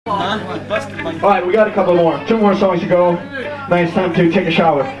Alright, we got a couple more. 2 more songs to go. Now it's time to take a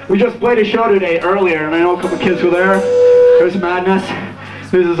shower. We just played a show today earlier, and I know a couple kids were there. There's Madness.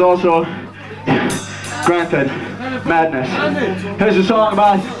 This is also, granted, Madness. Here's a song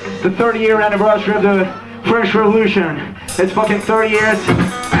about the 30-year anniversary of the French Revolution. It's fucking 30 years,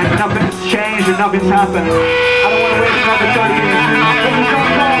 and nothing's changed and nothing's happened. I don't want to wait another 30 years. There's a song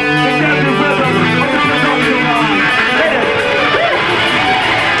called Indented Rhythm.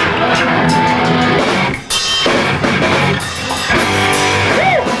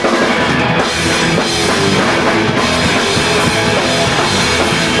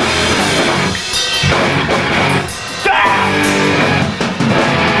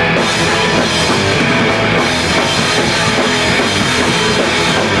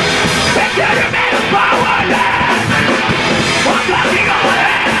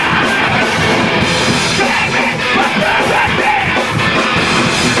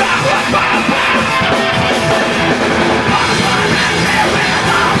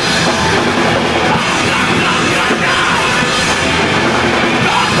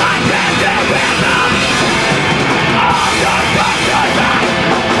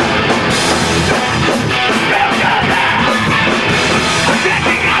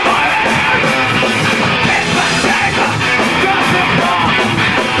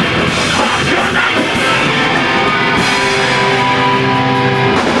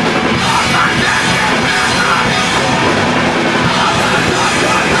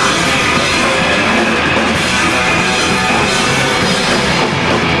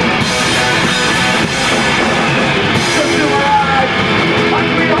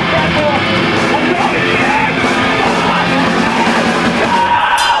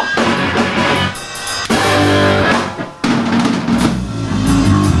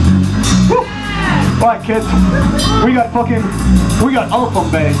 Alright kids, we got alpha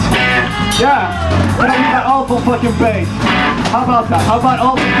bass. Yeah, we got alpha fucking bass. How about that? How about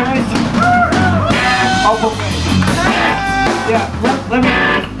alpha bass? Alpha bass. Yeah, let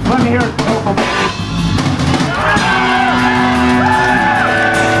me hear it for alpha bass.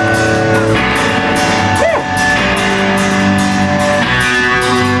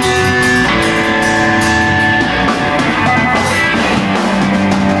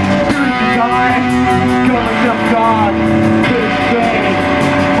 God, this day,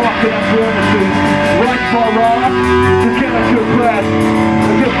 fucking appearances, right for wrong, you cannot feel breath,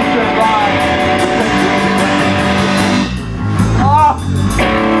 the difference in life.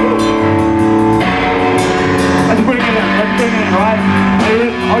 Let's bring it in, right?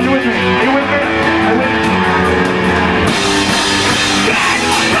 Are you with me? Are you with me? Are you with me?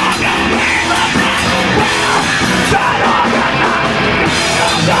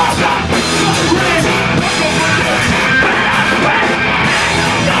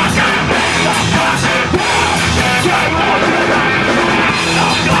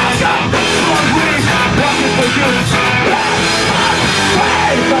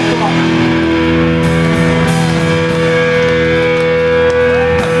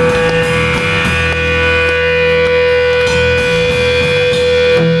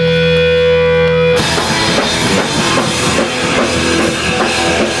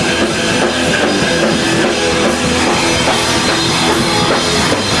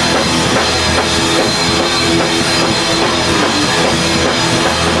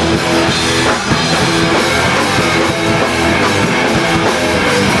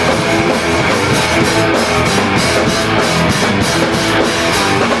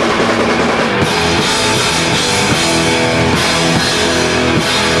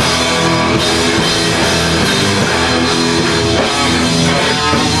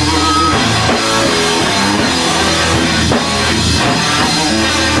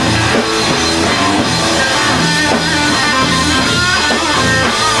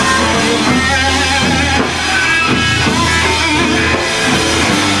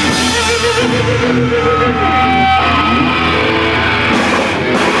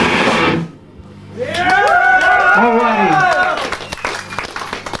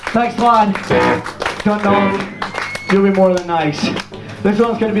 Thanks, Lon. Dundalk, you'll be more than nice. This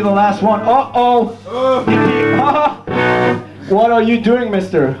one's gonna be the last one. Uh-oh! What are you doing,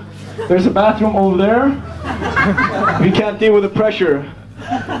 mister? There's a bathroom over there. You can't deal with the pressure.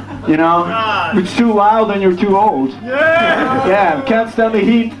 You know? If it's too loud, then you're too old. Yeah, can't stand the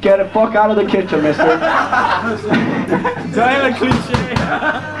heat, get the fuck out of the kitchen, mister. Dialect cliche.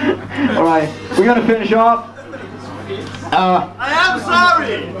 Alright, we're gonna finish off. I am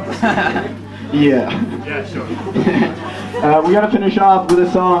sorry! Yeah. Yeah, sure. We gotta finish off with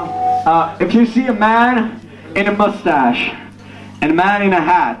a song. If you see a man in a mustache and a man in a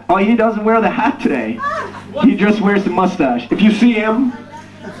hat. Oh, he doesn't wear the hat today. He just wears the mustache. If you see him,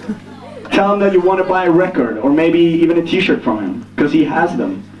 tell him that you want to buy a record or maybe even a t-shirt from him, because he has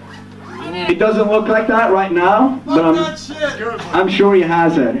them. It doesn't look like that right now, but I'm sure he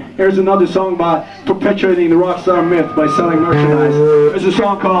has it. Here's another song about perpetuating the rock star myth by selling merchandise. There's a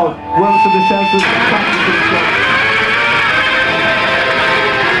song called Wounds of the Senses.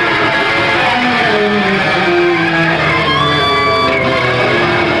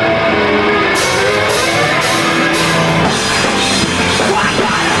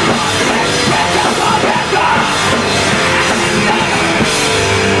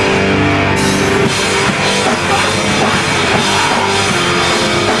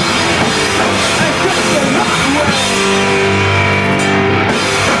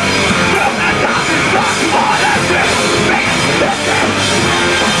 Come on!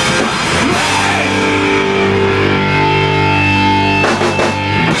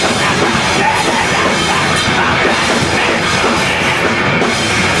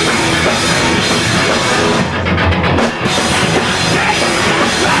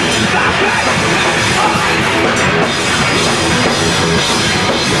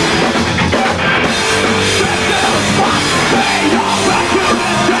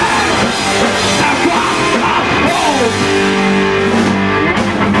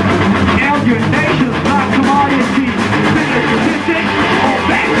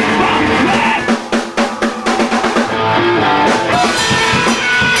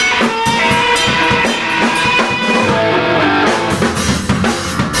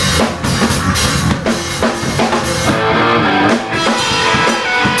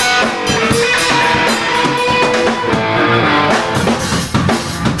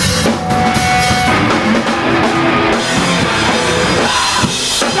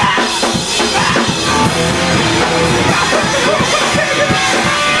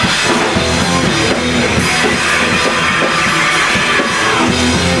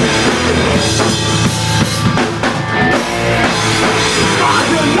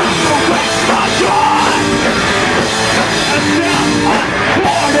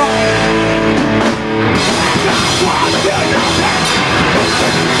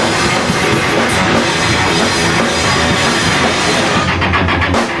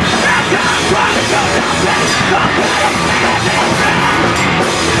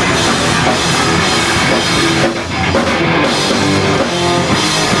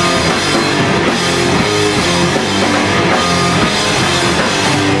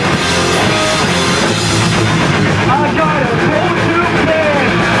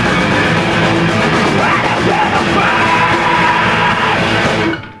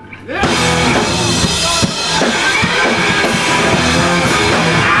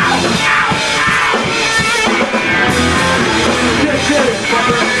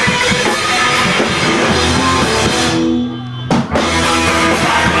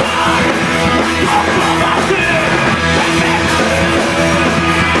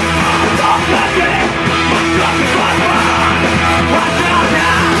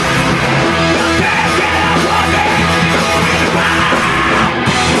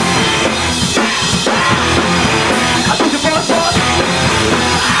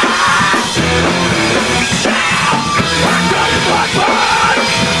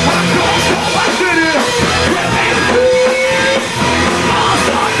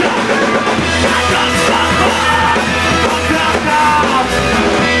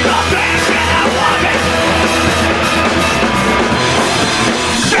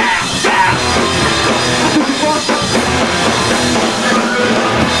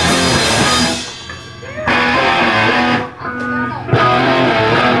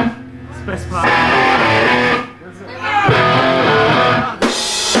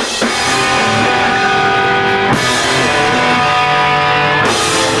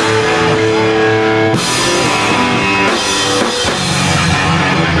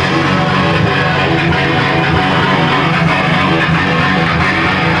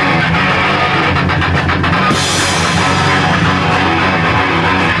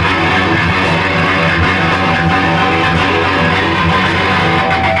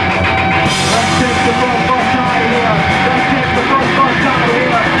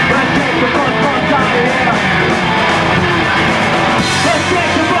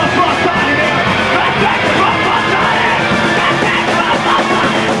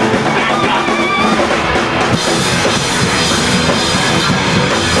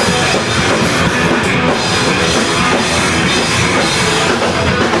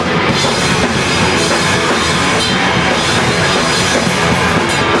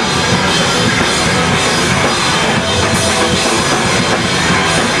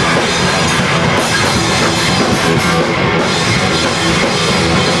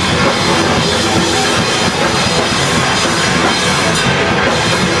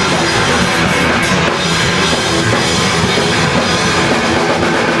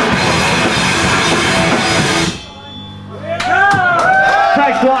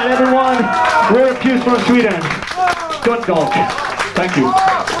 He's from Sweden. Dundalk. Thank you.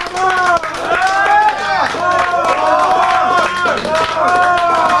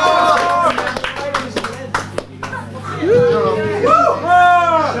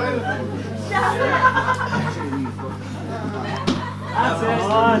 That's it.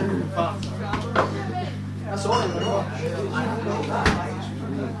 That's all.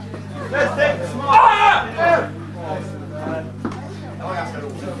 Let's take the small.